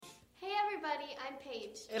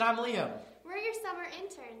Paige. And I'm Liam. We're your summer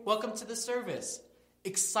interns. Welcome to the service.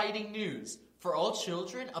 Exciting news. For all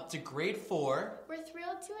children up to grade 4, we're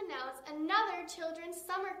thrilled to announce another children's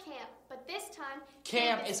summer camp, but this time,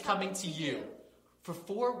 camp is coming to you. For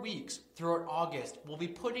 4 weeks throughout August, we'll be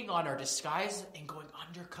putting on our disguise and going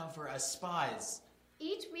undercover as spies.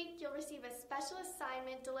 Each week, you'll receive a special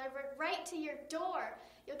assignment delivered right to your door.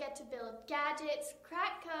 You'll get to build gadgets,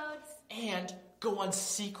 crack codes, and go on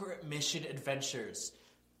secret mission adventures.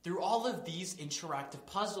 Through all of these interactive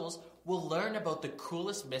puzzles, we'll learn about the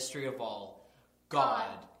coolest mystery of all, God.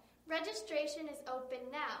 Registration is open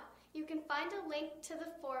now. You can find a link to the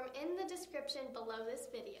form in the description below this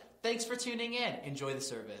video. Thanks for tuning in. Enjoy the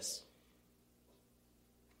service.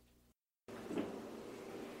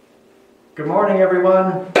 Good morning,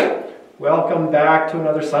 everyone. Welcome back to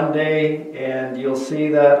another Sunday, and you'll see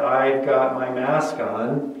that I've got my mask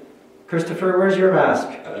on. Christopher, where's your mask?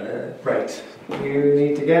 Right. You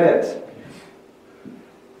need to get it.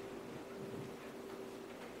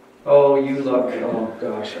 Oh, you look... Oh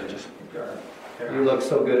gosh, You look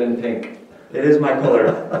so good in pink. It is my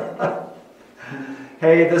color.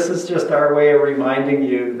 Hey, this is just our way of reminding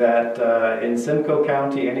you that in Simcoe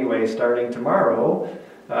County anyway, starting tomorrow,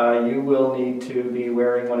 you will need to be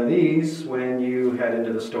wearing one of these when you head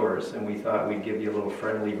into the stores. And we thought we'd give you a little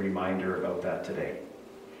friendly reminder about that today.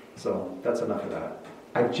 So that's enough of that.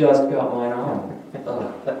 I just got mine on.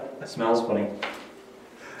 It smells funny.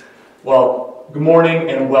 Well, good morning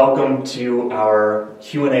and welcome to our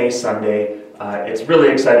Q&A Sunday. It's really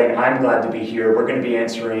exciting. I'm glad to be here. We're going to be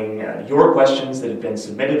answering your questions that have been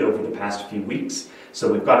submitted over the past few weeks.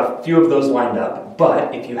 So we've got a few of those lined up.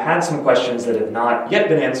 But if you had some questions that have not yet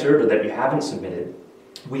been answered or that you haven't submitted,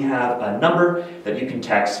 we have a number that you can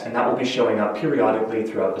text, and that will be showing up periodically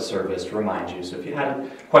throughout the service to remind you. So if you had a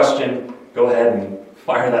question, go ahead and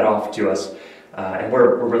fire that off to us. And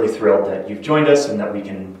we're really thrilled that you've joined us and that we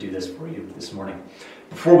can do this for you this morning.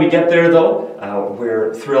 Before we get there, though,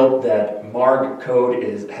 we're thrilled that Marg Code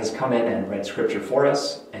has come in and read scripture for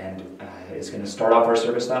us and is going to start off our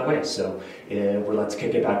service that way. So let's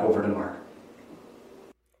kick it back over to Marg.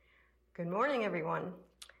 Good morning, everyone.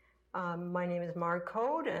 My name is Marg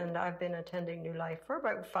Code, and I've been attending New Life for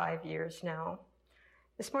about 5 years now.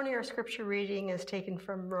 This morning, our scripture reading is taken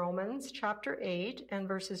from Romans chapter 8 and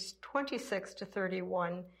verses 26 to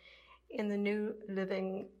 31 in the New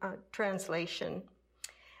Living Translation.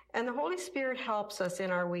 And the Holy Spirit helps us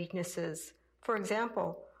in our weaknesses. For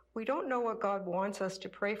example, we don't know what God wants us to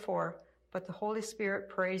pray for, but the Holy Spirit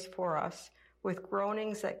prays for us with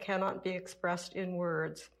groanings that cannot be expressed in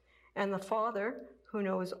words. And the Father, who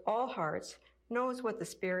knows all hearts, knows what the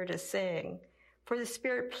Spirit is saying. For the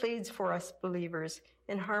Spirit pleads for us believers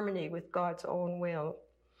in harmony with God's own will.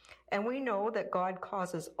 And we know that God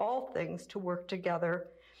causes all things to work together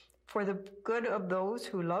for the good of those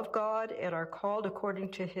who love God and are called according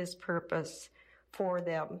to his purpose for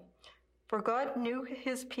them. For God knew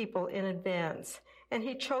his people in advance, and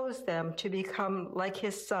he chose them to become like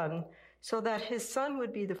his Son, so that his Son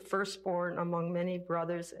would be the firstborn among many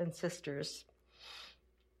brothers and sisters.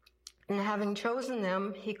 And having chosen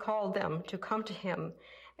them, he called them to come to him.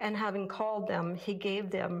 And having called them, he gave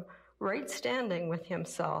them right standing with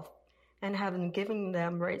himself. And having given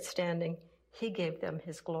them right standing, he gave them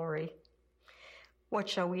his glory. What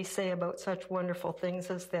shall we say about such wonderful things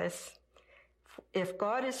as this? If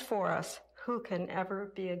God is for us, who can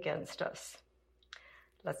ever be against us?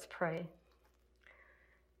 Let's pray.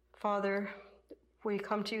 Father, we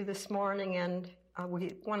come to you this morning, and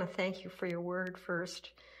we want to thank you for your word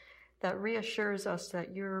first, that reassures us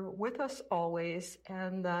that you're with us always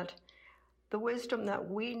and that the wisdom that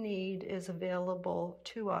we need is available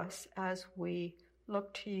to us as we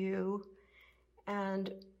look to you,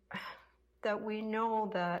 and that we know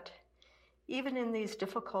that even in these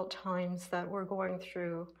difficult times that we're going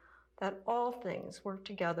through, that all things work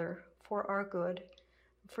together for our good,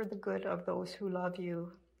 for the good of those who love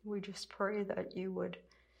you. We just pray that you would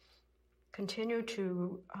continue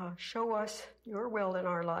to show us your will in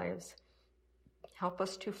our lives. Help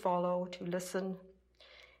us to follow, to listen,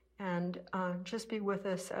 and just be with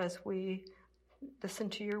us as we listen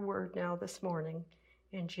to your word now this morning.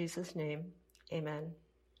 In Jesus' name, amen.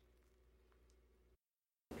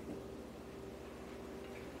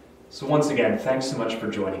 So once again, thanks so much for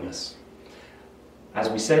joining us. As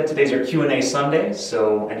we said, today's our Q&A Sunday,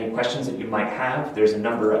 so any questions that you might have, there's a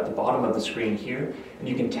number at the bottom of the screen here, and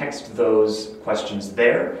you can text those questions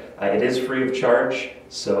there. It is free of charge,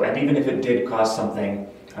 and even if it did cost something,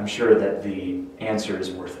 I'm sure that the answer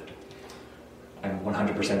is worth it. I'm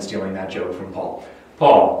 100% stealing that joke from Paul.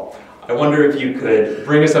 Paul, I wonder if you could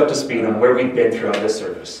bring us up to speed on where we've been throughout this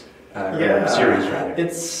service, series rather.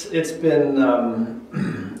 It's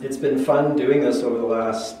been fun doing this over the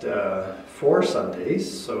last 4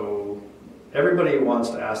 Sundays. So everybody wants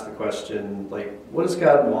to ask the question, like, what does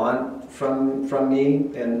God want from me?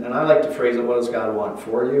 And I like to phrase it, what does God want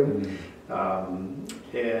for you?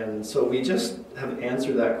 And so we just have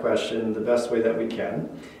answered that question the best way that we can.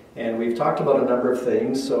 And we've talked about a number of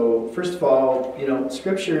things. So first of all,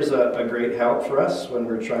 Scripture is a great help for us when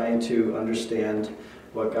we're trying to understand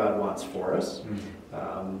what God wants for us.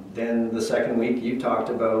 Then the second week you talked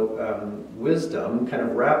about wisdom, kind of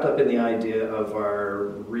wrapped up in the idea of our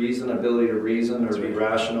ability to reason or be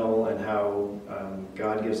rational, and how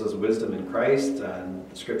God gives us wisdom in Christ, and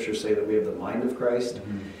the Scriptures say that we have the mind of Christ.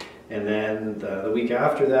 And then the week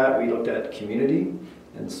after that we looked at community,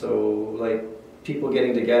 and so like people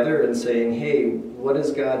getting together and saying, hey, what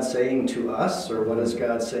is God saying to us, or what is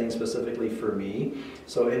God saying specifically for me?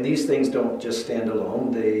 So, and these things don't just stand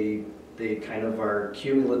alone, they kind of are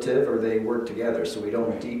cumulative, or they work together. So we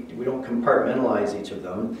don't compartmentalize each of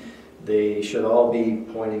them. They should all be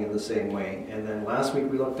pointing in the same way. And then last week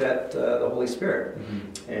we looked at the Holy Spirit,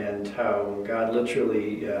 and how God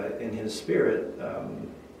literally in His Spirit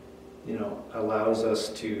allows us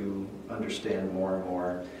to understand more and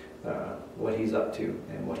more what He's up to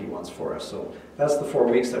and what He wants for us. So that's the 4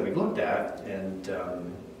 weeks that we've looked at, and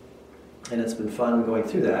it's been fun going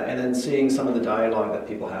through that, and then seeing some of the dialogue that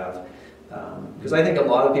people have, because I think a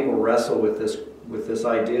lot of people wrestle with this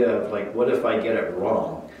idea of like, what if I get it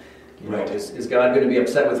wrong? Is God going to be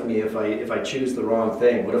upset with me if I choose the wrong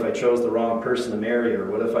thing? What if I chose the wrong person to marry, or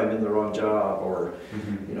what if I'm in the wrong job, or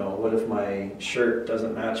what if my shirt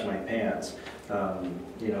doesn't match my pants?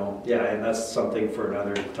 And that's something for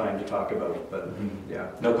another time to talk about. But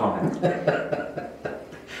no comment.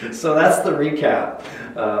 So that's the recap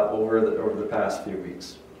over the past few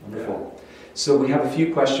weeks. Wonderful. So we have a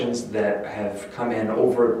few questions that have come in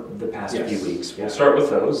over the past few weeks. We'll start with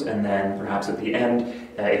those, and then perhaps at the end,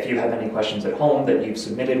 if you have any questions at home that you've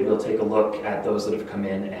submitted, we'll take a look at those that have come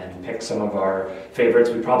in and pick some of our favorites.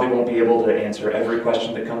 We probably won't be able to answer every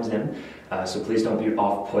question that comes in, so please don't be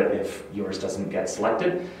off-put if yours doesn't get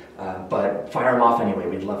selected, but fire them off anyway.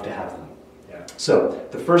 We'd love to have them. So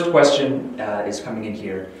the first question is coming in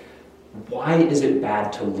here. Why is it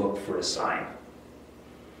bad to look for a sign?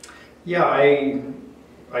 Yeah,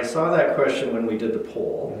 I saw that question when we did the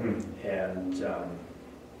poll, and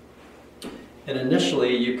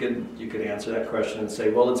initially you could answer that question and say,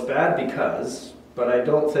 well, it's bad because, but I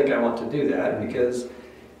don't think I want to do that because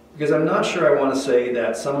I'm not sure I want to say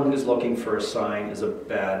that someone who's looking for a sign is a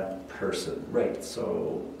bad person. Right.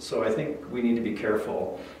 So I think we need to be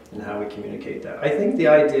careful in how we communicate that. I think the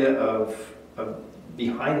idea of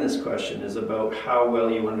behind this question is about how well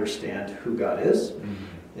you understand who God is.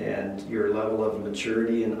 And your level of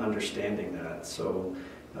maturity in understanding that. So,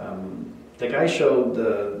 like I showed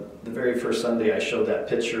the very first Sunday, I showed that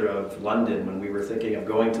picture of London when we were thinking of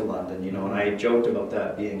going to London, and I joked about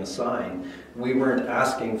that being a sign. We weren't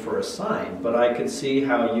asking for a sign, but I could see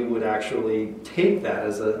how you would actually take that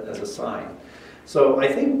as a sign. So I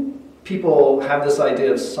think people have this idea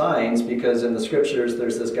of signs because in the Scriptures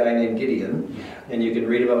there's this guy named Gideon, and you can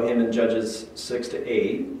read about him in Judges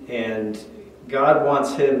 6-8, and God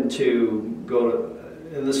wants him to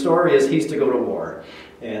and the story is he's to go to war.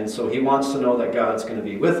 And so he wants to know that God's going to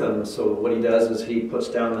be with him. So what he does is he puts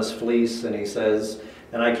down this fleece and he says,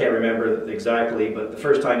 and I can't remember exactly, but the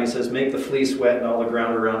first time he says, make the fleece wet and all the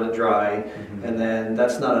ground around it dry. And then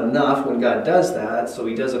that's not enough when God does that. So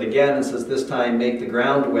he does it again and says, this time make the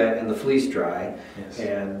ground wet and the fleece dry.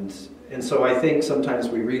 And so I think sometimes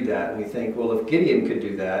we read that and we think, well, if Gideon could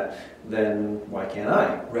do that, then why can't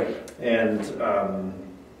I? Right. And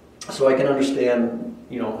so I can understand,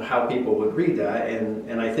 how people would read that.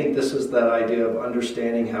 And I think this is that idea of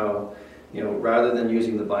understanding how, rather than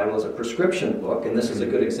using the Bible as a prescription book, and this is a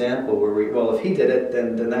good example where well, if he did it,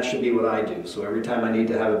 then that should be what I do. So every time I need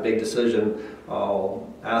to have a big decision,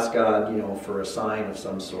 I'll ask God, for a sign of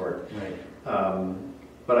some sort. Right.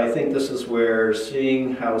 But I think this is where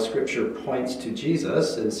seeing how Scripture points to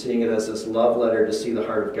Jesus and seeing it as this love letter to see the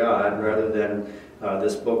heart of God rather than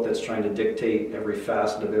this book that's trying to dictate every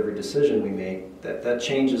facet of every decision we make, that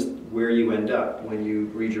changes where you end up when you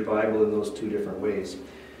read your Bible in those two different ways.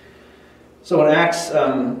 So in Acts,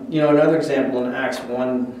 another example in Acts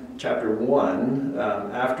 1, chapter 1,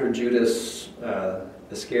 after Judas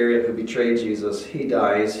Iscariot, who betrayed Jesus, he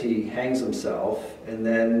dies, he hangs himself, and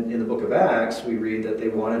then in the book of Acts, we read that they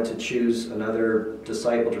wanted to choose another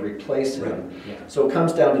disciple to replace him. Right. Yeah. So it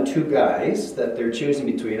comes down to two guys that they're choosing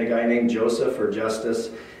between, a guy named Joseph or Justus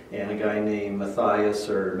and a guy named Matthias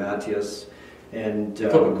or Matthias. And They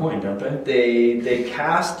flip a coin, don't they? they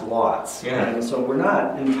cast lots. Yeah. And so we're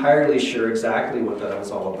not entirely sure exactly what that was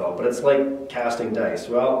all about, but it's like casting dice.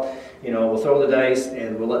 Well, we'll throw the dice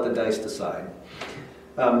and we'll let the dice decide.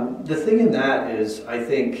 The thing in that is, I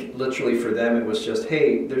think literally for them it was just,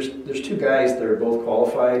 hey, there's two guys that are both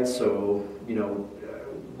qualified, so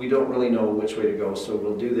we don't really know which way to go, so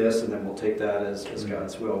we'll do this and then we'll take that as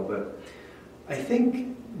God's will. But I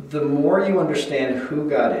think the more you understand who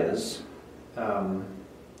God is,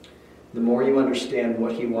 the more you understand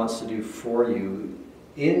what He wants to do for you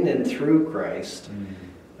in and through Christ,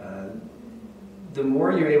 the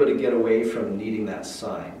more you're able to get away from needing that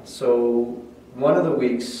sign. So one of the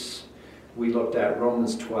weeks we looked at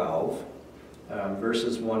Romans 12,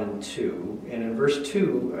 verses 1 and 2. And in verse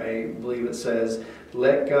 2, I believe it says,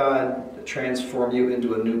 let God transform you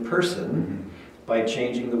into a new person by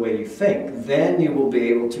changing the way you think. Then you will be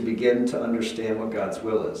able to begin to understand what God's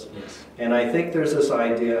will is. Yes. And I think there's this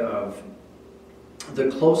idea of the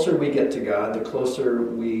closer we get to God, the closer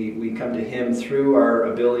we come to Him through our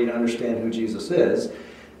ability to understand who Jesus is,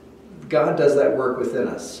 God does that work within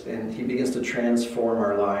us, and He begins to transform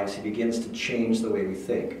our lives. He begins to change the way we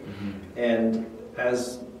think. And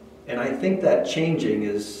I think that changing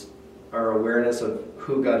is our awareness of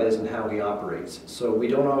who God is and how He operates. So we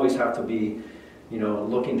don't always have to be,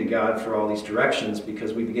 looking to God for all these directions,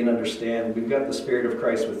 because we begin to understand we've got the Spirit of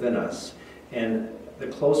Christ within us. And the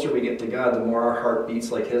closer we get to God, the more our heart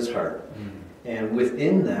beats like His heart. And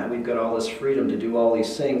within that, we've got all this freedom to do all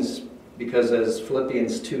these things, because as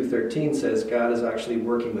Philippians 2:13 says, God is actually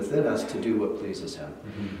working within us to do what pleases Him.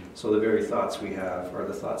 So the very thoughts we have are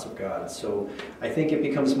the thoughts of God. So I think it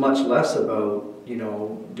becomes much less about,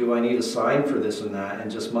 do I need a sign for this and that,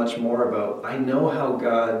 and just much more about, I know how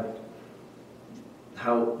God,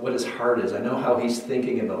 what His heart is. I know how He's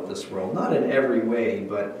thinking about this world. Not in every way,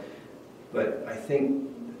 but I think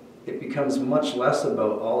it becomes much less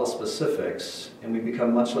about all the specifics, and we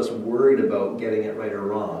become much less worried about getting it right or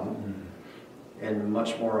wrong, and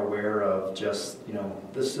much more aware of just,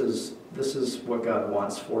 this is what God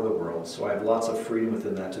wants for the world. So I have lots of freedom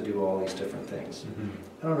within that to do all these different things.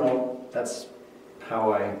 I don't know. That's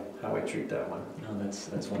how I treat that one. No, that's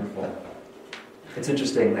wonderful. It's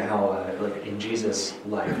interesting how, like in Jesus'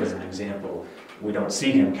 life, as an example, we don't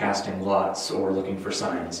see Him casting lots or looking for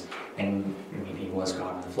signs. And I mean, He was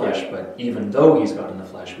God in the flesh, but even though He's God in the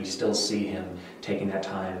flesh, we still see Him taking that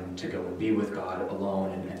time to go and be with God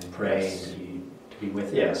alone and pray and to be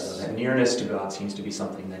with Him. So that nearness to God seems to be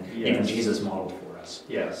something that even Jesus modeled for us.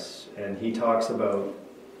 Yes, and He talks about,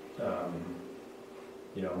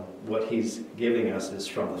 what He's giving us is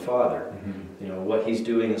from the Father. What He's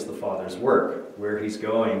doing is the Father's work. Where He's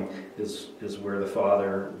going is where the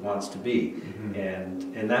Father wants to be.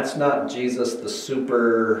 And that's not Jesus the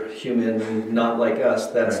superhuman, not like us.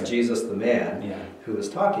 That's Jesus the man who is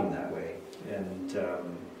talking that way. And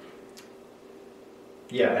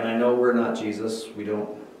I know we're not Jesus. We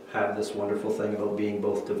don't have this wonderful thing about being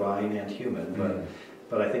both divine and human.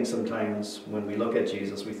 But I think sometimes when we look at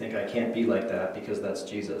Jesus, we think, I can't be like that because that's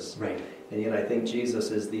Jesus. Right. And yet I think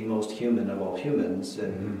Jesus is the most human of all humans,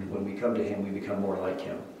 and when we come to Him, we become more like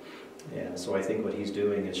Him. And so I think what He's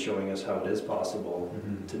doing is showing us how it is possible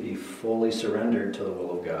to be fully surrendered to the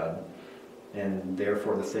will of God, and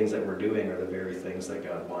therefore the things that we're doing are the very things that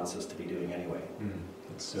God wants us to be doing anyway.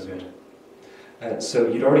 That's so good. So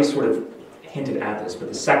you'd already sort of hinted at this, but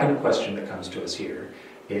the second question that comes to us here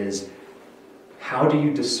is, how do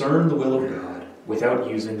you discern the will of God without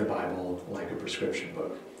using the Bible like a prescription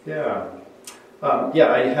book?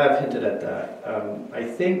 I have hinted at that. I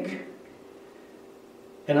think,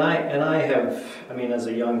 and I have, as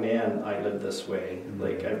a young man, I lived this way.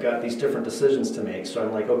 Like, I've got these different decisions to make, so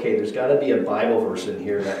I'm like, okay, there's got to be a Bible verse in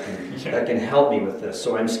here that can help me with this.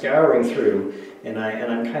 So I'm scouring through, and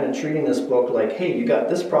I'm kind of treating this book like, hey, you got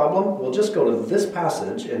this problem? Well, just go to this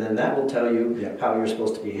passage, and then that will tell you how you're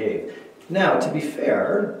supposed to behave. Now, to be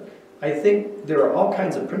fair, I think there are all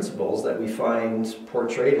kinds of principles that we find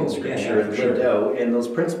portrayed in Scripture and lived out, and those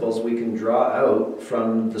principles we can draw out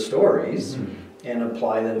from the stories and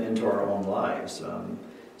apply them into our own lives.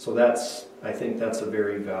 So I think that's a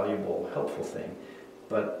very valuable, helpful thing.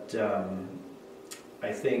 But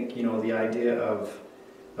I think, the idea of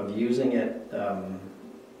using it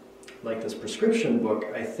like this prescription book,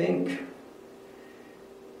 I think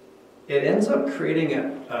it ends up creating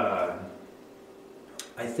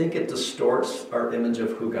I think it distorts our image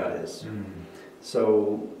of who God is.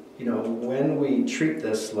 So, when we treat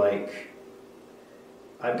this like,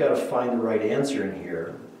 I've got to find the right answer in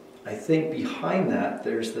here, I think behind that,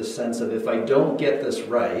 there's this sense of if I don't get this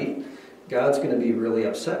right, God's going to be really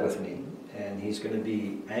upset with me, and he's going to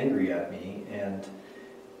be angry at me.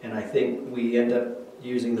 And I think we end up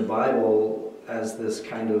using the Bible as this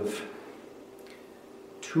kind of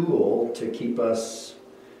tool to keep us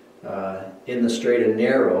in the straight and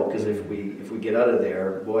narrow, because if we get out of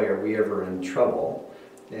there, boy, are we ever in trouble.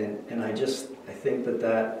 And I think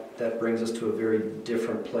that brings us to a very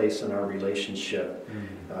different place in our relationship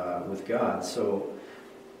with God. So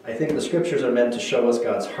I think the scriptures are meant to show us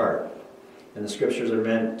God's heart. And the scriptures are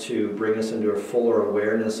meant to bring us into a fuller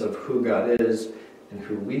awareness of who God is and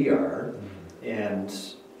who we are, and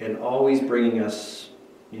always bringing us,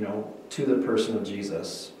 to the person of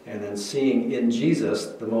Jesus, and then seeing in Jesus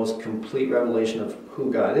the most complete revelation of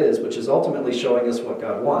who God is, which is ultimately showing us what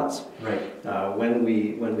God wants. Right. When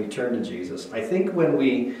we turn to Jesus, I think when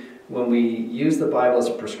we use the Bible as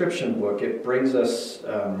a prescription book, it brings us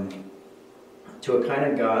to a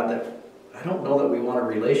kind of God that I don't know that we want a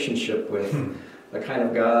relationship with. A kind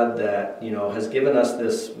of God that has given us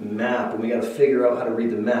this map, and we got to figure out how to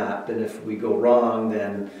read the map. And if we go wrong,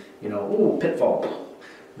 then pitfall.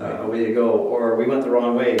 Away you go, or we went the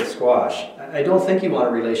wrong way, squash. I don't think you want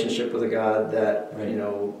a relationship with a God that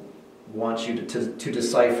wants you to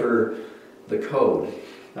decipher the code.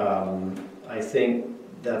 I think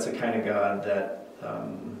that's a kind of God that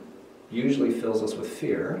usually fills us with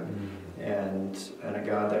fear, and a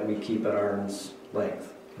God that we keep at arm's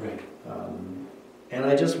length. Right. And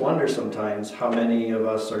I just wonder sometimes how many of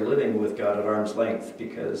us are living with God at arm's length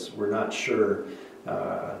because we're not sure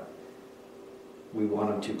we want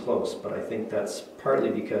him too close. But I think that's partly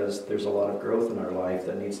because there's a lot of growth in our life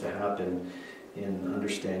that needs to happen in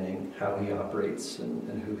understanding how he operates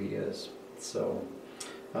and who he is. So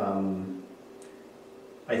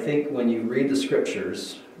I think when you read the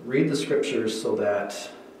scriptures so that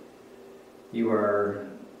you are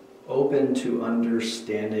open to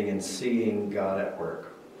understanding and seeing God at work,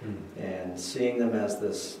 and seeing them as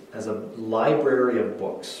a library of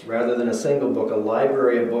books, rather than a single book, a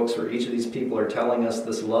library of books where each of these people are telling us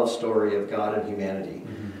this love story of God and humanity,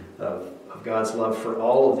 of God's love for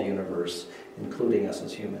all of the universe, including us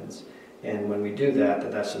as humans. And when we do that,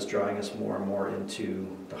 that's just drawing us more and more into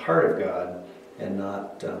the heart of God, and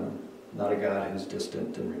not a God who's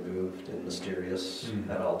distant and removed and mysterious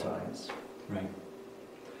at all times. Right.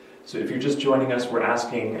 So if you're just joining us, we're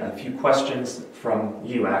asking a few questions from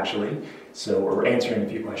you, actually. So we're answering a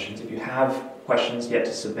few questions. If you have questions yet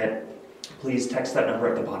to submit, please text that number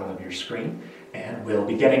at the bottom of your screen, and we'll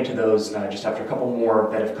be getting to those just after a couple more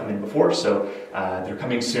that have come in before. So they're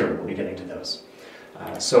coming soon. We'll be getting to those.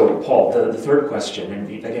 So Paul, the third question, and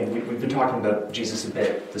again, we've been talking about Jesus a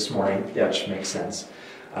bit this morning, which makes sense.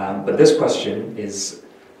 But this question is,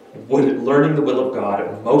 would learning the will of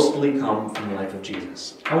God mostly come from the life of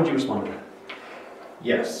Jesus? How would you respond to that?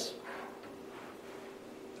 Yes.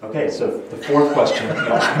 Okay, so the fourth question.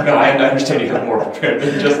 No, I understand you have more prepared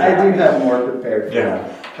than just that. I do have more prepared for you.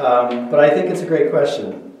 But I think it's a great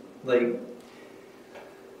question.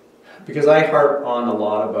 Because I harp on a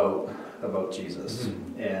lot about Jesus.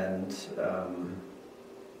 And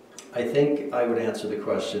I think I would answer the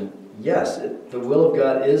question, yes, the will of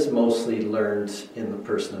God is mostly learned in the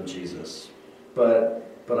person of Jesus. But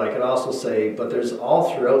I could also say, but there's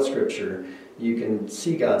all throughout Scripture, you can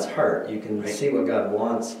see God's heart. You can see what God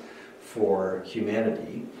wants for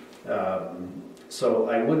humanity. So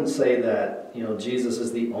I wouldn't say that Jesus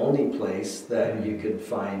is the only place that you could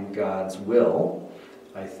find God's will.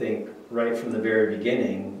 I think right from the very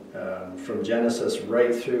beginning, from Genesis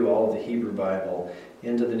right through all of the Hebrew Bible,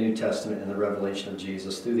 into the New Testament and the revelation of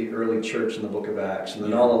Jesus, through the early church in the book of Acts, and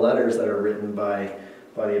then all the letters that are written by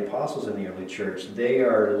the apostles in the early church, they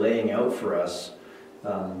are laying out for us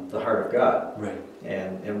the heart of God,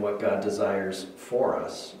 and what God desires for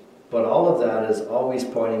us. But all of that is always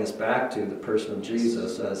pointing us back to the person of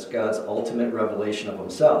Jesus as God's ultimate revelation of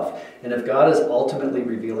himself. And if God is ultimately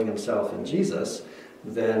revealing himself in Jesus,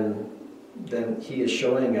 then he is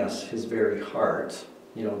showing us his very heart.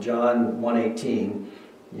 John 1:18,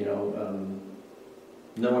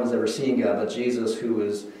 no one has ever seen God but Jesus, who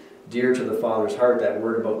is dear to the Father's heart. That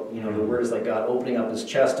word about, the word is like God opening up his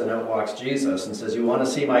chest, and out walks Jesus and says, you want to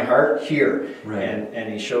see my heart? Here.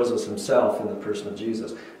 And he shows us himself in the person of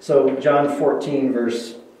Jesus. So John 14,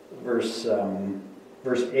 verse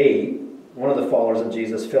 8, one of the followers of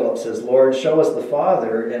Jesus, Philip, says, Lord, show us the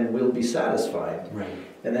Father and we'll be satisfied.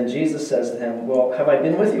 And then Jesus says to him, well, have I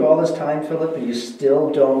been with you all this time, Philip, and you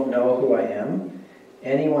still don't know who I am?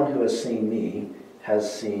 Anyone who has seen me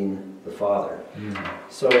has seen the Father.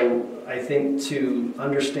 So I think to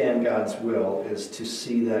understand God's will is to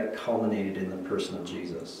see that culminated in the person of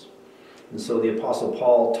Jesus. And so the Apostle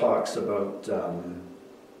Paul talks about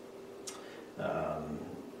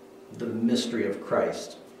the mystery of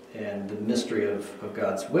Christ and the mystery of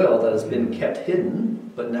God's will that has been kept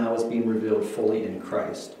hidden, but now is being revealed fully in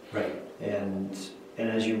Christ. Right. And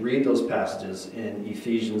as you read those passages in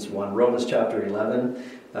Ephesians 1, Romans chapter 11,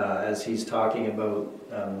 as he's talking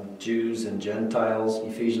about Jews and Gentiles,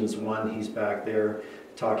 Ephesians 1, he's back there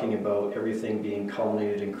talking about everything being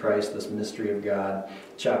culminated in Christ, this mystery of God.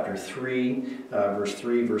 Chapter 3, verse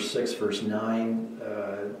 3, verse 6, verse 9,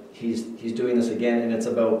 he's doing this again, and it's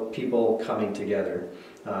about people coming together.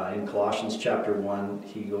 In Colossians chapter 1,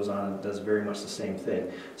 he goes on and does very much the same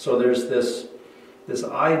thing. So there's this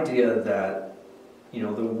idea that,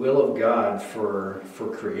 the will of God for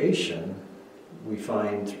creation we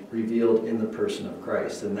find revealed in the person of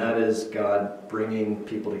Christ. And that is God bringing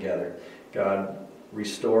people together. God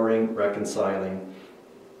restoring, reconciling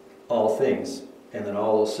all things. And then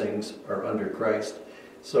all those things are under Christ.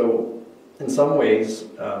 So in some ways,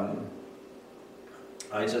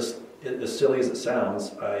 as silly as it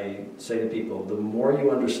sounds, I say to people, the more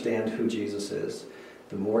you understand who Jesus is,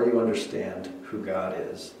 the more you understand who God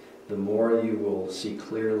is, the more you will see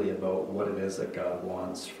clearly about what it is that God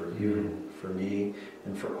wants for you, for me,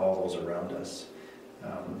 and for all those around us.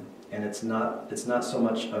 And it's not so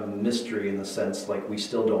much a mystery in the sense like we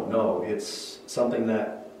still don't know. It's something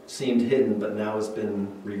that seemed hidden but now has been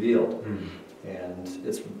revealed. And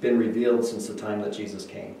it's been revealed since the time that Jesus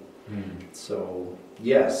came. So,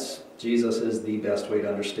 yes, Jesus is the best way to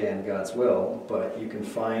understand God's will, but you can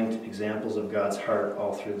find examples of God's heart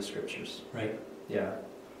all through the Scriptures. Right. Yeah.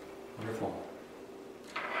 Wonderful.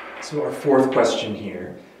 So our fourth question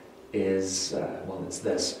here is, it's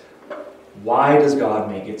this. Why does God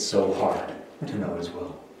make it so hard to know His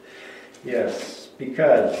will? Yes,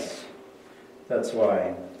 because that's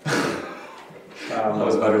why. That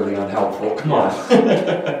was utterly unhelpful. Come on.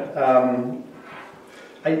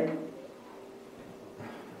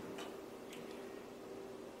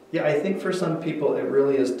 I think for some people it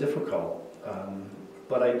really is difficult,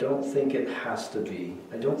 but I don't think it has to be.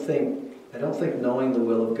 I don't think knowing the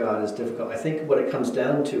will of God is difficult. I think what it comes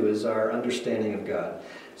down to is our understanding of God.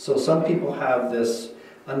 So some people have this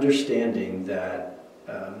understanding that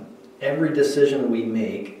every decision we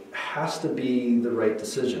make has to be the right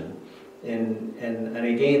decision. And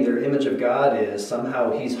again, their image of God is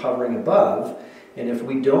somehow He's hovering above, and if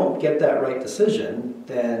we don't get that right decision,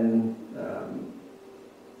 then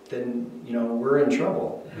we're in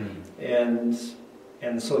trouble. And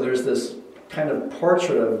so there's this kind of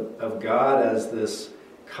portrait of God as this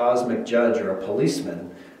cosmic judge or a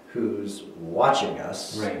policeman who's watching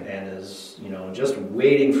us, right, and is just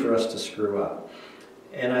waiting for us to screw up.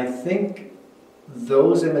 And I think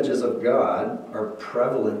those images of God are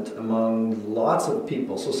prevalent among lots of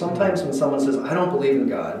people. So sometimes when someone says, I don't believe in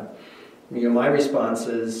God, my response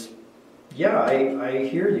is, yeah, I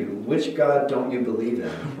hear you. Which God don't you believe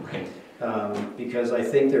in? Right. Because I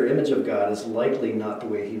think their image of God is likely not the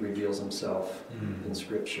way He reveals Himself in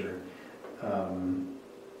Scripture.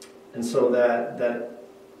 And so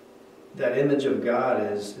that image of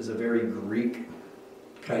God is a very Greek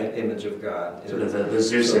kind of image of God. Sort of the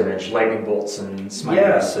Zeus image, lightning bolts and smiting.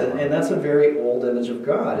 Yes, and that's a very old image of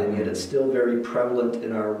God, and yet it's still very prevalent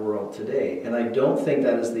in our world today. And I don't think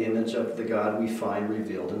that is the image of the God we find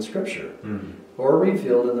revealed in Scripture, or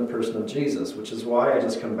revealed in the person of Jesus, which is why I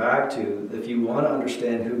just come back to, if you want to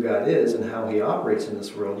understand who God is and how He operates in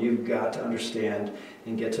this world, you've got to understand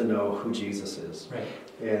and get to know who Jesus is. Right.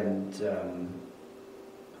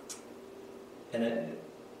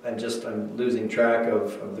 I'm losing track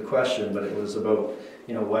of the question, but it was about,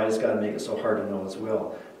 why does God make it so hard to know His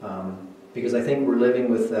will? Because I think we're living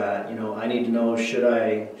with that, I need to know, should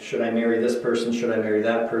I marry this person? Should I marry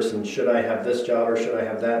that person? Should I have this job or should I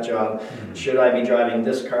have that job? Should I be driving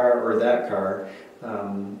this car or that car?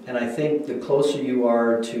 And I think the closer you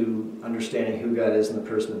are to understanding who God is in the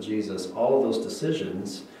person of Jesus, all of those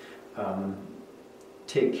decisions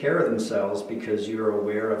take care of themselves because you're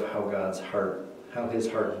aware of how His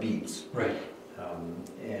heart beats. Right.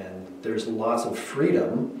 And there's lots of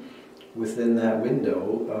freedom within that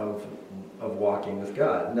window of walking with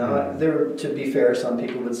God. Now, to be fair, some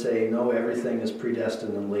people would say, no, everything is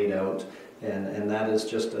predestined and laid out, and that is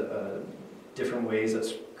just different ways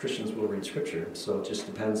that Christians will read Scripture. So it just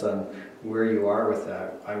depends on where you are with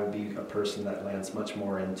that. I would be a person that lands much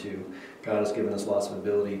more into God has given us lots of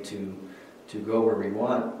ability to go where we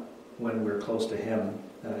want when we're close to Him.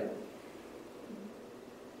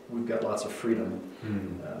 we've got lots of freedom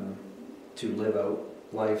to live out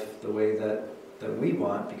life the way that we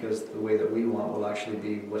want, because the way that we want will actually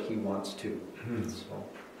be what He wants to. So,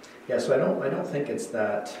 yeah. So I don't think it's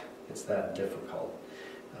that difficult.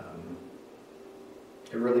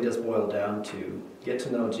 It really does boil down to get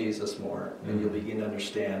to know Jesus more, and you'll begin to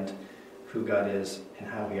understand who God is and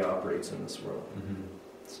how He operates in this world.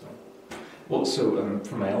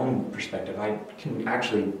 From my own perspective, I can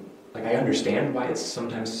actually, I understand why it's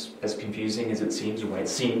sometimes as confusing as it seems, or why it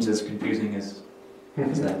seems as confusing as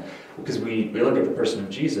that. Because we look at the person of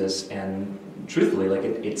Jesus, and truthfully,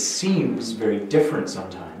 it seems very different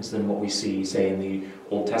sometimes than what we see, say, in the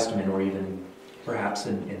Old Testament, or even perhaps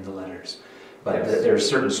in the letters. But there are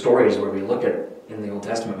certain stories where we look at in the Old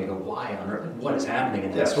Testament, we go, why on earth? What is happening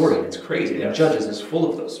in that story? And it's crazy. And Judges is full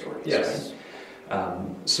of those stories. Yes. Right?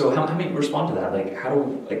 So how many respond to that? How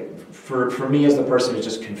do for me as the person who's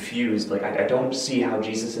just confused, I don't see how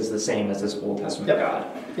Jesus is the same as this Old Testament God.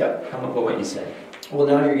 Yeah. What might you say? Well,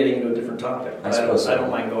 now you're getting into a different topic. I suppose so. I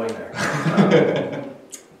don't mind going there.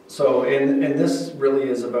 So, and this really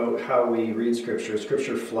is about how we read Scripture. Is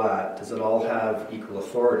Scripture flat? Does it all have equal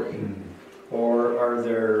authority? Or are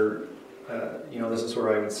there, this is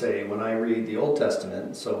where I would say, when I read the Old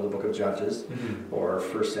Testament, so the book of Judges, or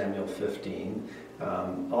 1 Samuel 15,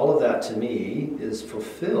 all of that to me is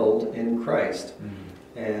fulfilled in Christ.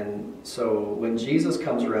 And so when Jesus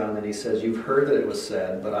comes around and He says, you've heard that it was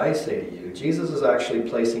said, but I say to you, Jesus is actually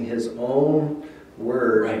placing His own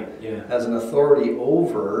word as an authority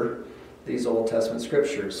over these Old Testament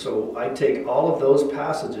scriptures. So I take all of those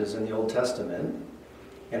passages in the Old Testament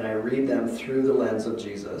and I read them through the lens of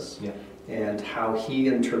Jesus and how He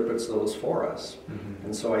interprets those for us.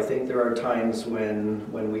 And so I think there are times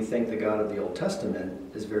when we think the God of the Old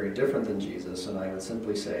Testament is very different than Jesus, and I would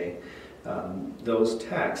simply say those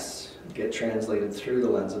texts get translated through the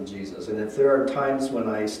lens of Jesus. And if there are times when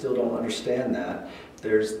I still don't understand that,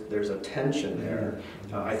 there's a tension there.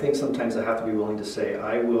 I think sometimes I have to be willing to say,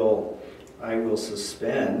 I will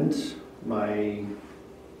suspend my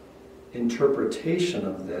interpretation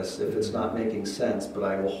of this if it's not making sense, but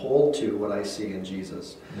I will hold to what I see in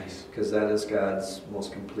Jesus. Nice. Because that is God's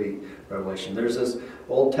most complete revelation. There's this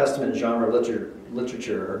Old Testament genre of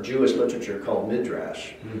literature or Jewish literature called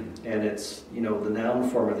Midrash. And it's, the noun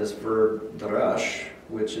form of this verb drash,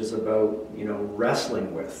 which is about,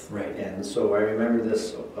 wrestling with. Right. And so I remember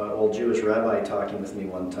this old Jewish rabbi talking with me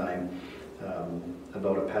one time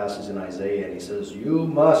about a passage in Isaiah, and he says, you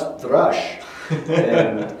must thrush.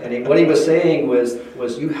 What he was saying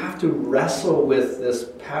was you have to wrestle with this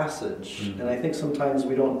passage. And I think sometimes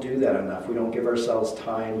we don't do that enough. We don't give ourselves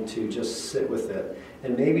time to just sit with it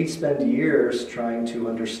and maybe spend years trying to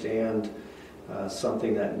understand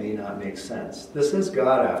something that may not make sense. This is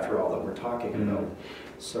God, after all, that we're talking about.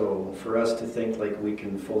 So for us to think like we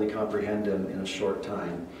can fully comprehend Him in a short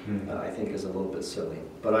time, I think is a little bit silly.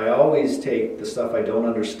 But I always take the stuff I don't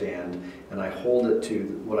understand and I hold it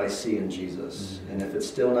to what I see in Jesus. And if it's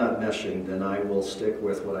still not meshing, then I will stick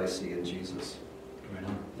with what I see in Jesus. Right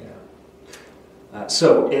on. Yeah.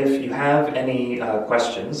 So if you have any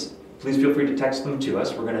questions, please feel free to text them to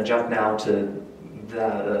us. We're going to jump now to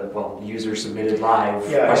the user-submitted live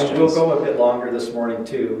questions. And we'll go a bit longer this morning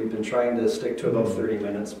too. We've been trying to stick to about 30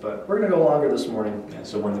 minutes, but we're going to go longer this morning. Yeah,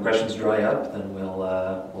 so when the questions dry up, then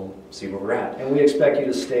we'll see where we're at. And we expect you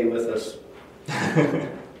to stay with us.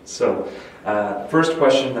 So, first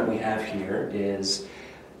question that we have here is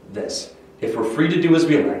this. If we're free to do as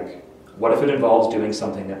we like, what if it involves doing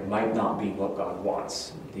something that might not be what God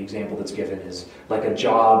wants? The example that's given is like a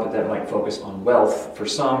job that might focus on wealth for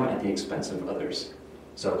some at the expense of others.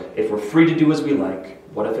 So if we're free to do as we like,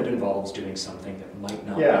 what if it involves doing something that might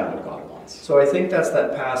not be what God wants? So I think that's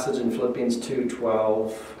that passage in Philippians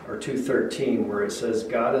 2:12 or 2:13 where it says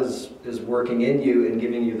God is working in you and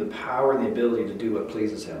giving you the power and the ability to do what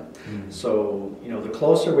pleases Him. So, the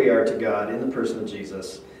closer we are to God in the person of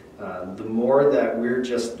Jesus, the more that we're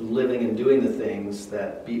just living and doing the things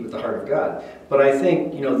that beat with the heart of God. But I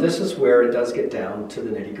think, this is where it does get down to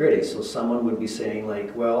the nitty-gritty. So someone would be saying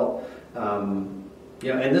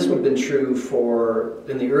and this would have been true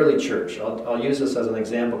in the early church. I'll use this as an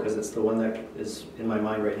example because it's the one that is in my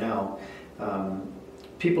mind right now.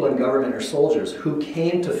 People in government or soldiers who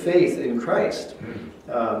came to faith in Christ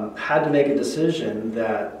had to make a decision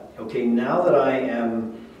that, okay, now that I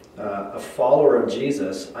am a follower of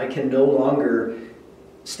Jesus, I can no longer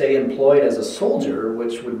stay employed as a soldier,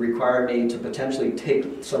 which would require me to potentially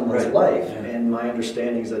take someone's life. And my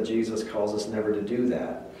understanding is that Jesus calls us never to do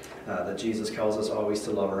that. that Jesus calls us always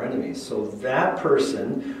to love our enemies. So that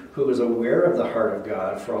person who is aware of the heart of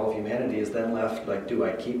God for all of humanity is then left like, do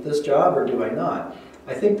I keep this job or do I not?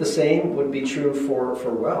 I think the same would be true for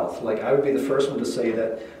wealth. Like, I would be the first one to say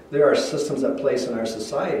that there are systems at place in our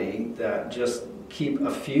society that just keep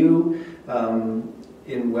a few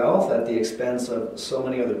in wealth at the expense of so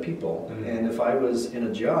many other people. Mm-hmm. And if I was in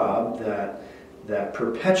a job that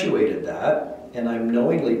perpetuated that, and I'm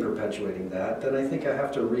knowingly perpetuating that, then I think I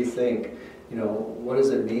have to rethink, what does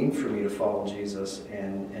it mean for me to follow Jesus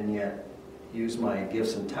and yet use my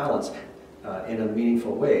gifts and talents in a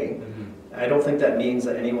meaningful way. Mm-hmm. I don't think that means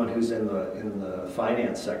that anyone who's in the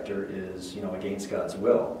finance sector is, against God's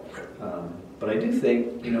will. But I do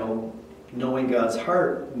think, knowing God's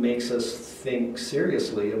heart makes us think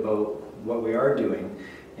seriously about what we are doing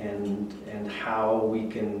and how we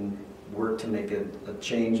can work to make a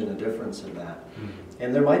change and a difference in that. Mm-hmm.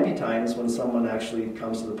 And there might be times when someone actually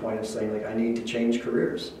comes to the point of saying, like, I need to change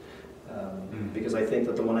careers. Because I think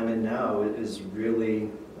that the one I'm in now is really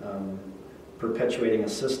perpetuating a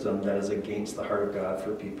system that is against the heart of God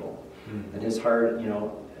for people. Mm-hmm. And his heart,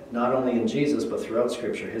 not only in Jesus, but throughout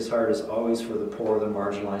Scripture, his heart is always for the poor, the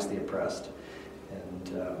marginalized, the oppressed.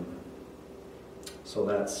 And so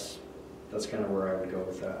that's kind of where I would go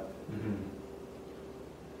with that. Mm-hmm.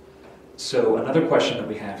 So another question that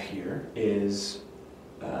we have here is,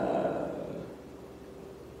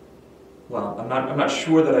 well, I'm not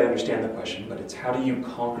sure that I understand the question, but it's, how do you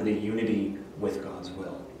conquer the unity with God's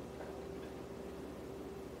will?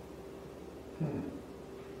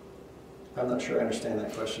 I'm not sure I understand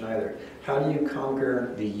that question either. How do you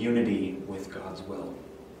conquer the unity with God's will?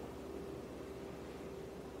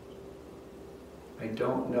 I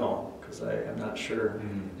don't know, because I'm not sure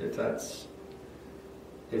if that's...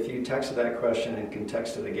 If you texted that question and can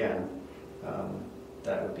text it again,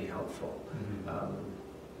 that would be helpful. Mm-hmm.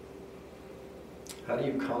 How do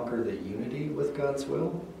you conquer the unity with God's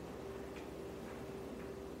will?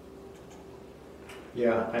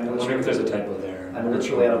 Yeah, I'm wondering if there's a typo there. I'm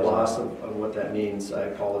literally at a loss of what that means. I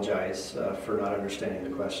apologize for not understanding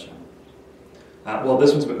the question. Well,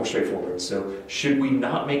 this one's a bit more straightforward. So, should we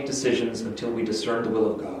not make decisions until we discern the will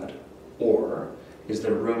of God? Or is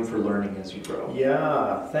there room for learning as you grow?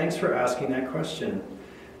 Yeah, thanks for asking that question.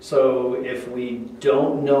 So, if we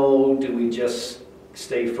don't know, do we just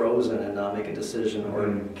stay frozen and not make a decision,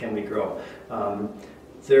 or can we grow?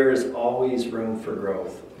 There is always room for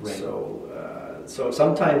growth. Right. So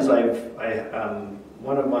sometimes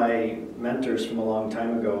one of my mentors from a long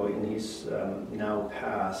time ago, and he's now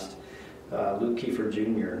passed, Luke Kiefer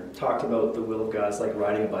Jr., talked about the will of God as like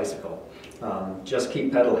riding a bicycle. Just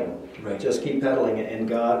keep pedaling. Right. Just keep pedaling, and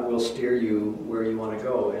God will steer you where you want to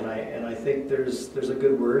go. And I think there's a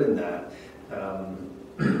good word in that.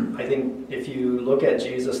 I think if you look at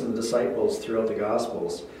Jesus and the disciples throughout the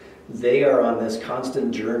Gospels, they are on this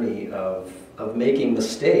constant journey of making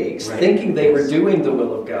mistakes, right, thinking they were doing the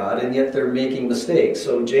will of God, and yet they're making mistakes.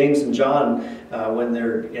 So James and John, when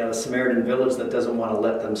they're in a Samaritan village that doesn't want to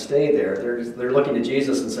let them stay there, they're looking to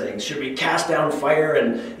Jesus and saying, should we cast down fire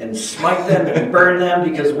and smite them and burn them?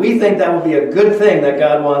 Because we think that would be a good thing that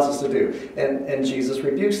God wants us to do. And Jesus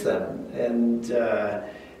rebukes them. And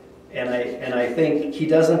I think he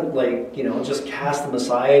doesn't just cast them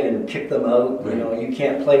aside and kick them out. Right. You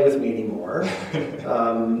can't play with me anymore.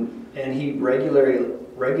 And he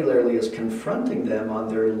regularly is confronting them on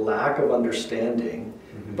their lack of understanding,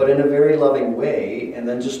 but in a very loving way, and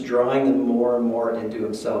then just drawing them more and more into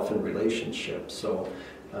himself in relationship. So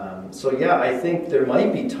yeah, I think there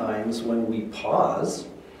might be times when we pause.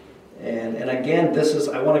 And again,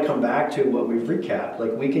 I want to come back to what we've recapped.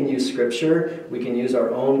 Like, we can use Scripture, we can use our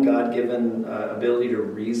own God-given ability to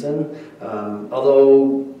reason.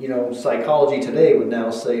 Although, psychology today would now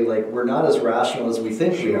say, like, we're not as rational as we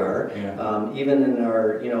think we are. Yeah. Even in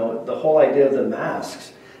our, the whole idea of the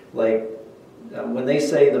masks. Like, when they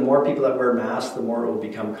say the more people that wear masks, the more it will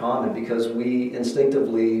become common, because we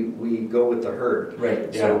instinctively go with the herd.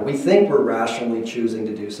 Right. Yeah. So we think we're rationally choosing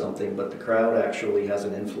to do something, but the crowd actually has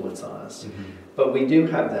an influence on us. Mm-hmm. But we do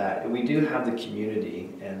have that, and we do have the community,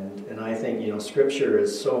 and I think Scripture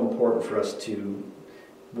is so important for us to.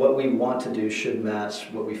 What we want to do should match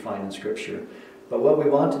what we find in Scripture, but what we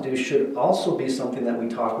want to do should also be something that we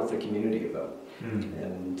talk with the community about. Mm-hmm.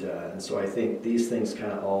 And so I think these things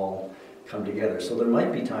kind of all come together. So there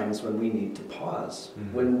might be times when we need to pause.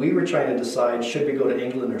 Mm-hmm. When we were trying to decide, should we go to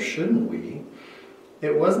England or shouldn't we,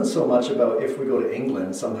 it wasn't so much about if we go to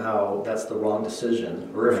England, somehow that's the wrong decision,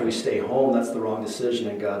 or if we stay home, that's the wrong decision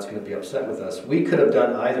and God's going to be upset with us. We could have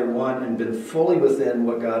done either one and been fully within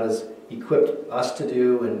what God has equipped us to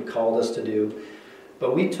do and called us to do.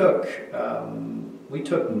 But we took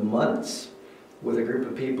months with a group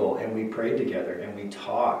of people, and we prayed together, and we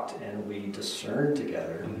talked, and we discerned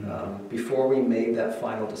together before we made that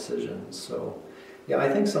final decision. So, yeah, I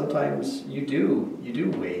think sometimes you do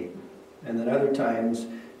wait, and then other times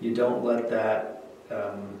you don't let that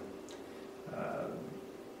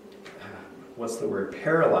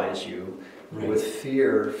paralyze you with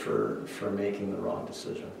fear for making the wrong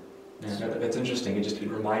decision. Yeah, that's interesting. It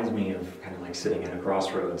reminds me of kind of like sitting at a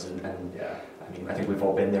crossroads, and yeah. I mean, I think we've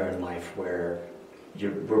all been there in life where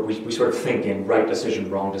we sort of think in right decision,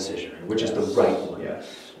 wrong decision, which is the right one.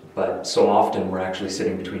 Yes. But so often we're actually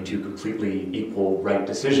sitting between two completely equal right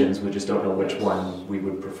decisions. We just don't know which one we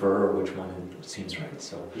would prefer or which one seems right.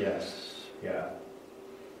 So yes, yeah.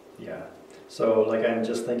 So like I'm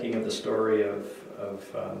just thinking of the story of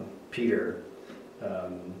Peter,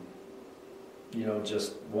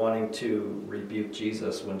 just wanting to rebuke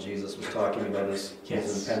Jesus when Jesus was talking about his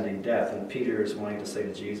impending death, and Peter is wanting to say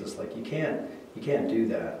to Jesus, like, you can't do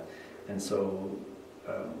that. And so,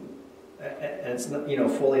 and it's not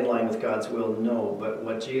fully in line with God's will, no. But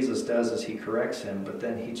what Jesus does is he corrects him, but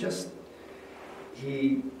then he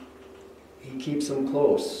keeps him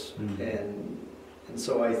close, and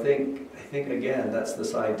so I think again that's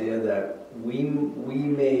this idea that we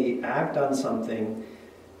may act on something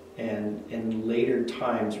and in later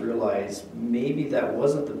times realize maybe that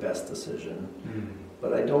wasn't the best decision.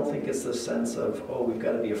 But I don't think it's the sense of, we've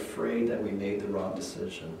got to be afraid that we made the wrong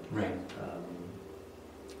decision. Right.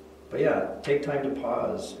 But yeah, take time to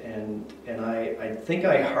pause. And I think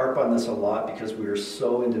I harp on this a lot because we are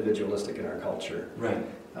so individualistic in our culture. Right.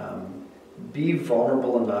 Be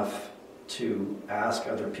vulnerable enough to ask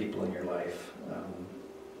other people in your life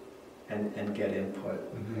and get input.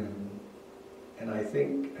 And I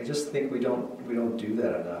just think we don't do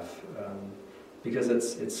that enough. Because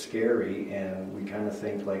it's scary, and we kind of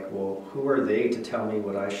think like, well, who are they to tell me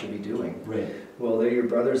what I should be doing? Right. Well, they're your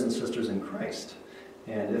brothers and sisters in Christ,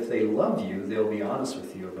 and if they love you, they'll be honest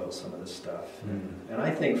with you about some of this stuff. And I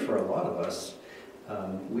think for a lot of us,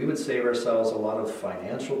 we would save ourselves a lot of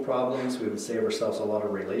financial problems. We would save ourselves a lot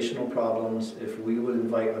of relational problems if we would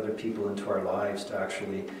invite other people into our lives to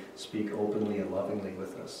actually speak openly and lovingly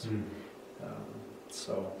with us.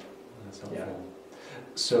 So that's helpful. Yeah.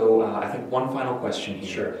 So I think one final question here.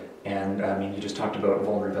 Sure. And I mean, you just talked about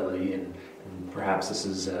vulnerability, and perhaps this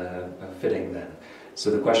is fitting then. So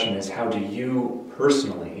the question is, how do you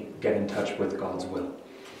personally get in touch with God's will?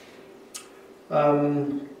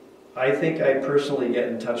 I think I personally get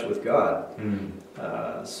in touch with God.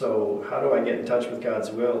 So how do I get in touch with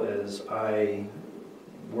God's will is I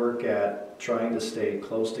work at trying to stay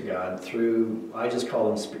close to God through, I just call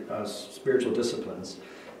them spiritual disciplines.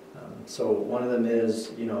 So one of them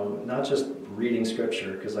is, not just reading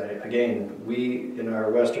scripture, because we in our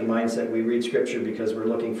Western mindset, we read scripture because we're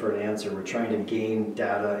looking for an answer. We're trying to gain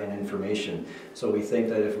data and information. So we think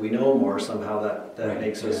that if we know more, somehow that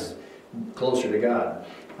makes us closer to God.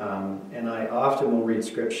 And I often will read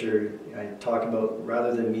scripture. I talk about,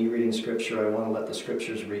 rather than me reading scripture, I want to let the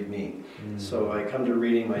scriptures read me. So I come to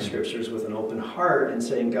reading my scriptures with an open heart and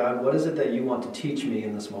saying, God, what is it that you want to teach me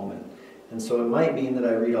in this moment? And so it might mean that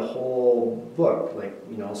I read a whole book, like,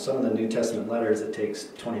 some of the New Testament letters, it takes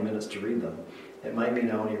 20 minutes to read them. It might mean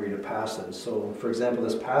I only read a passage. So, for example,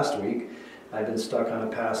 this past week, I've been stuck on a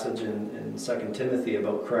passage in 2 Timothy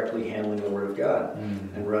about correctly handling the Word of God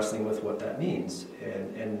and wrestling with what that means.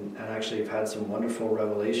 And actually I've had some wonderful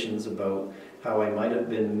revelations about how I might have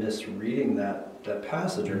been misreading that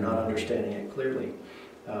passage or not understanding it clearly.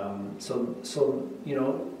 So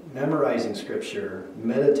memorizing Scripture,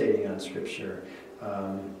 meditating on Scripture,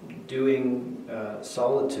 doing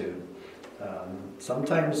solitude.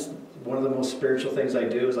 Sometimes one of the most spiritual things I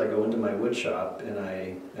do is I go into my wood shop and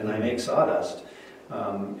I make sawdust.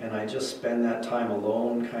 And I just spend that time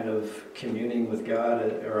alone kind of communing with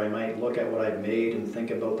God, or I might look at what I've made and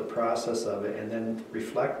think about the process of it and then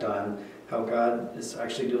reflect on how God is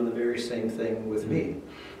actually doing the very same thing with me.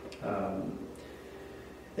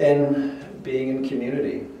 And being in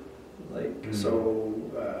community.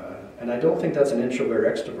 And I don't think that's an introvert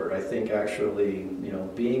extrovert. I think actually,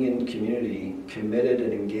 being in community, committed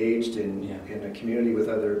and engaged in a community with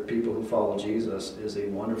other people who follow Jesus is a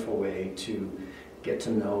wonderful way to get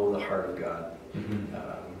to know the heart of God.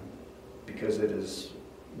 Because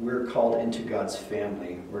we're called into God's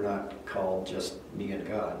family. We're not called just me and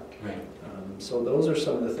God. Right. So those are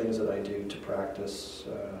some of the things that I do to practice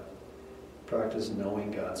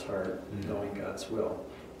knowing God's heart, knowing God's will.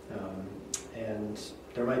 And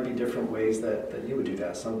there might be different ways that you would do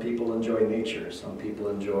that. Some people enjoy nature. Some people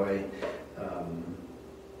enjoy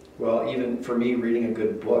Well, even for me, reading a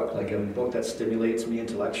good book, like a book that stimulates me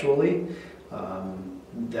intellectually,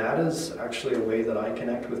 that is actually a way that I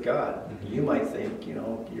connect with God. You might think,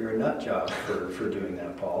 you're a nut job for doing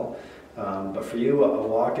that, Paul. But for you, a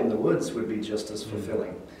walk in the woods would be just as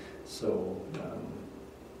fulfilling. So,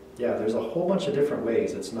 there's a whole bunch of different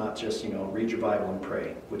ways. It's not just, read your Bible and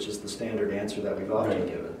pray, which is the standard answer that we've often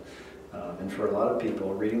given. And for a lot of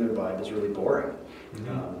people, reading their Bible is really boring.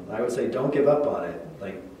 I would say don't give up on it.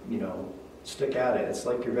 Stick at it. It's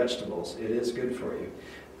like your vegetables. It is good for you.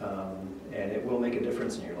 And it will make a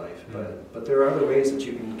difference in your life. But there are other ways that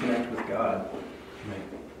you can connect with God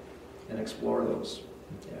and explore those.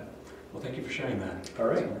 Yeah. Well, thank you for sharing that. All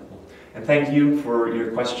right. And thank you for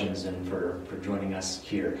your questions and for joining us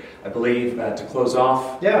here. I believe to close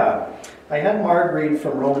off. Yeah. I had Marg read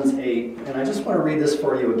from Romans 8, and I just want to read this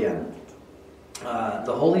for you again.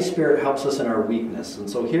 The Holy Spirit helps us in our weakness. And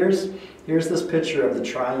so here's this picture of the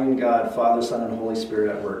triune God, Father, Son, and Holy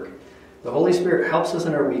Spirit at work. The Holy Spirit helps us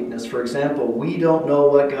in our weakness. For example, we don't know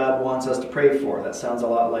what God wants us to pray for. That sounds a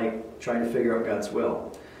lot like trying to figure out God's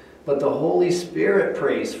will. But the Holy Spirit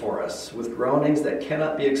prays for us with groanings that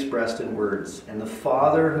cannot be expressed in words. And the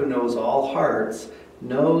Father, who knows all hearts,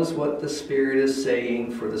 knows what the Spirit is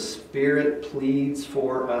saying, for the Spirit pleads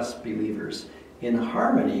for us believers in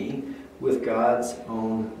harmony with God's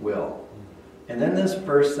own will. And then this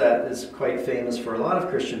verse that is quite famous for a lot of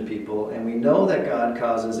Christian people, and we know that God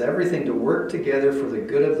causes everything to work together for the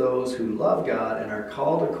good of those who love God and are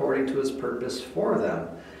called according to his purpose for them.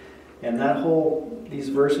 And these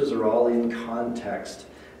verses are all in context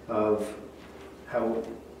of how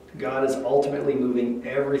God is ultimately moving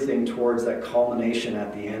everything towards that culmination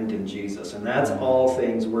at the end in Jesus. And that's all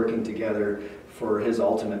things working together for his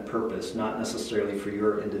ultimate purpose, not necessarily for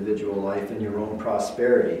your individual life and your own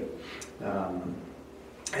prosperity.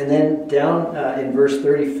 And then down in verse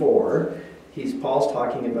 34, Paul's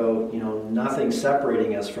talking about, nothing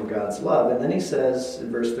separating us from God's love. And then he says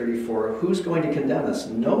in verse 34, who's going to condemn us?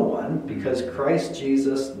 No one, because Christ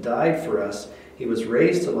Jesus died for us. He was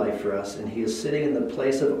raised to life for us, and he is sitting in the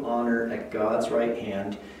place of honor at God's right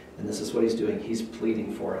hand. And this is what he's doing. He's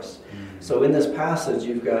pleading for us. So in this passage,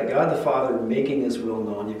 you've got God the Father making his will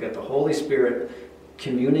known. You've got the Holy Spirit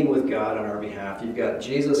communing with God on our behalf. You've got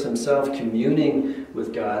Jesus himself communing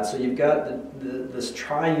with God. So you've got this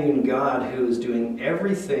triune God who is doing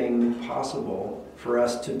everything possible for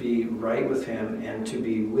us to be right with him and to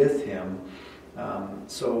be with him.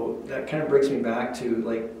 So that kind of brings me back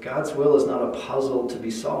to, God's will is not a puzzle to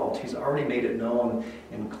be solved. He's already made it known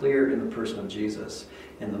and clear in the person of Jesus.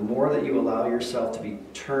 And the more that you allow yourself to be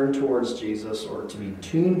turned towards Jesus or to be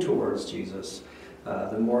tuned towards Jesus,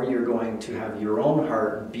 the more you're going to have your own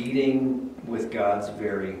heart beating with God's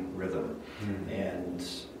very rhythm. And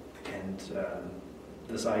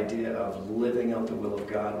this idea of living out the will of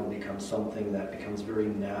God will become something that becomes very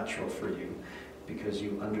natural for you, because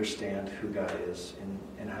you understand who God is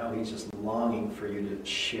and how he's just longing for you to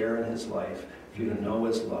share in his life, for you to know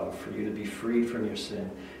his love, for you to be freed from your sin,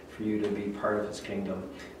 for you to be part of his kingdom,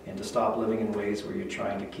 and to stop living in ways where you're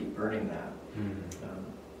trying to keep earning that.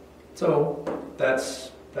 So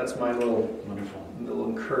that's my little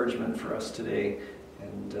encouragement for us today.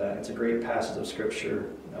 And it's a great passage of Scripture.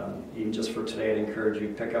 Even just for today, I'd encourage you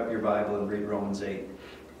to pick up your Bible and read Romans 8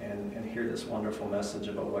 and hear this wonderful message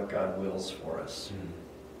about what God wills for us.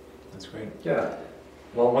 That's great. Yeah.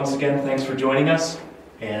 Well, once again, thanks for joining us.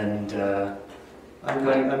 And I'm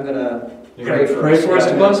going to pray for us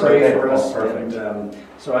to close. Pray for us. Perfect. And,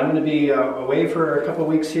 so I'm going to be away for a couple of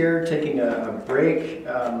weeks here, taking a break.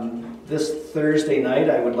 This Thursday night,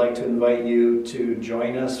 I would like to invite you to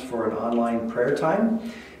join us for an online prayer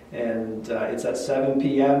time. And it's at 7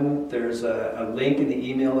 p.m. There's a link in the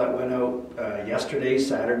email that went out yesterday,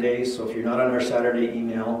 Saturday. So if you're not on our Saturday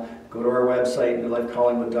email, go to our website,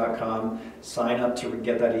 newlifecollingwood.com, sign up to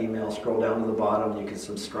get that email, scroll down to the bottom, you can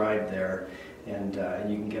subscribe there, and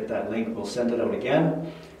you can get that link. We'll send it out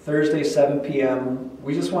again. Thursday, 7 p.m.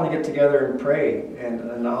 We just want to get together and pray,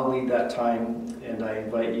 and I'll lead that time, and I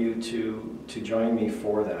invite you to join me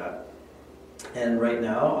for that. And right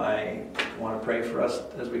now, I want to pray for us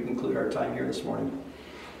as we conclude our time here this morning.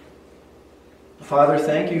 Father,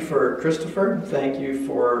 thank you for Christopher. Thank you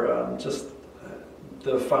for just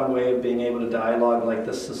the fun way of being able to dialogue like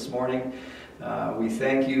this morning. We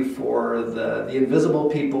thank you for the invisible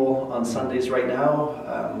people on Sundays right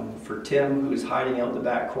now, for Tim, who's hiding out in the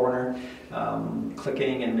back corner,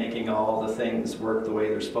 clicking and making all the things work the way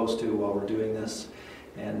they're supposed to while we're doing this.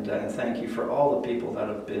 And thank you for all the people that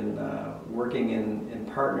have been working in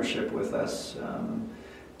partnership with us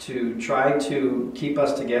to try to keep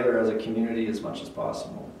us together as a community as much as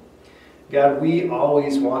possible. God, we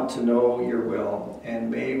always want to know your will, and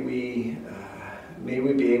may we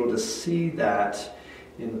be able to see that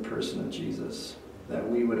in the person of Jesus, that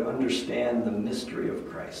we would understand the mystery of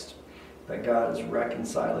Christ, that God is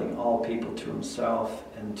reconciling all people to himself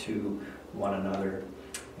and to one another.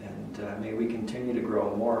 And may we continue to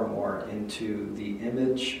grow more and more into the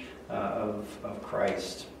image of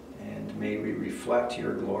Christ, and may we reflect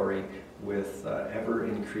your glory with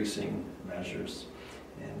ever-increasing measures,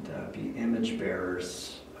 and be image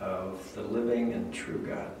bearers of the living and true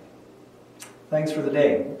God. Thanks for the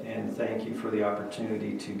day, and thank you for the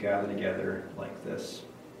opportunity to gather together like this.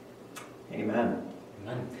 Amen.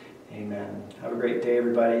 Amen. Amen. Have a great day,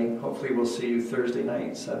 everybody. Hopefully we'll see you Thursday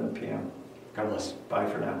night, 7 p.m. God bless. Bye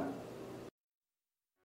for now.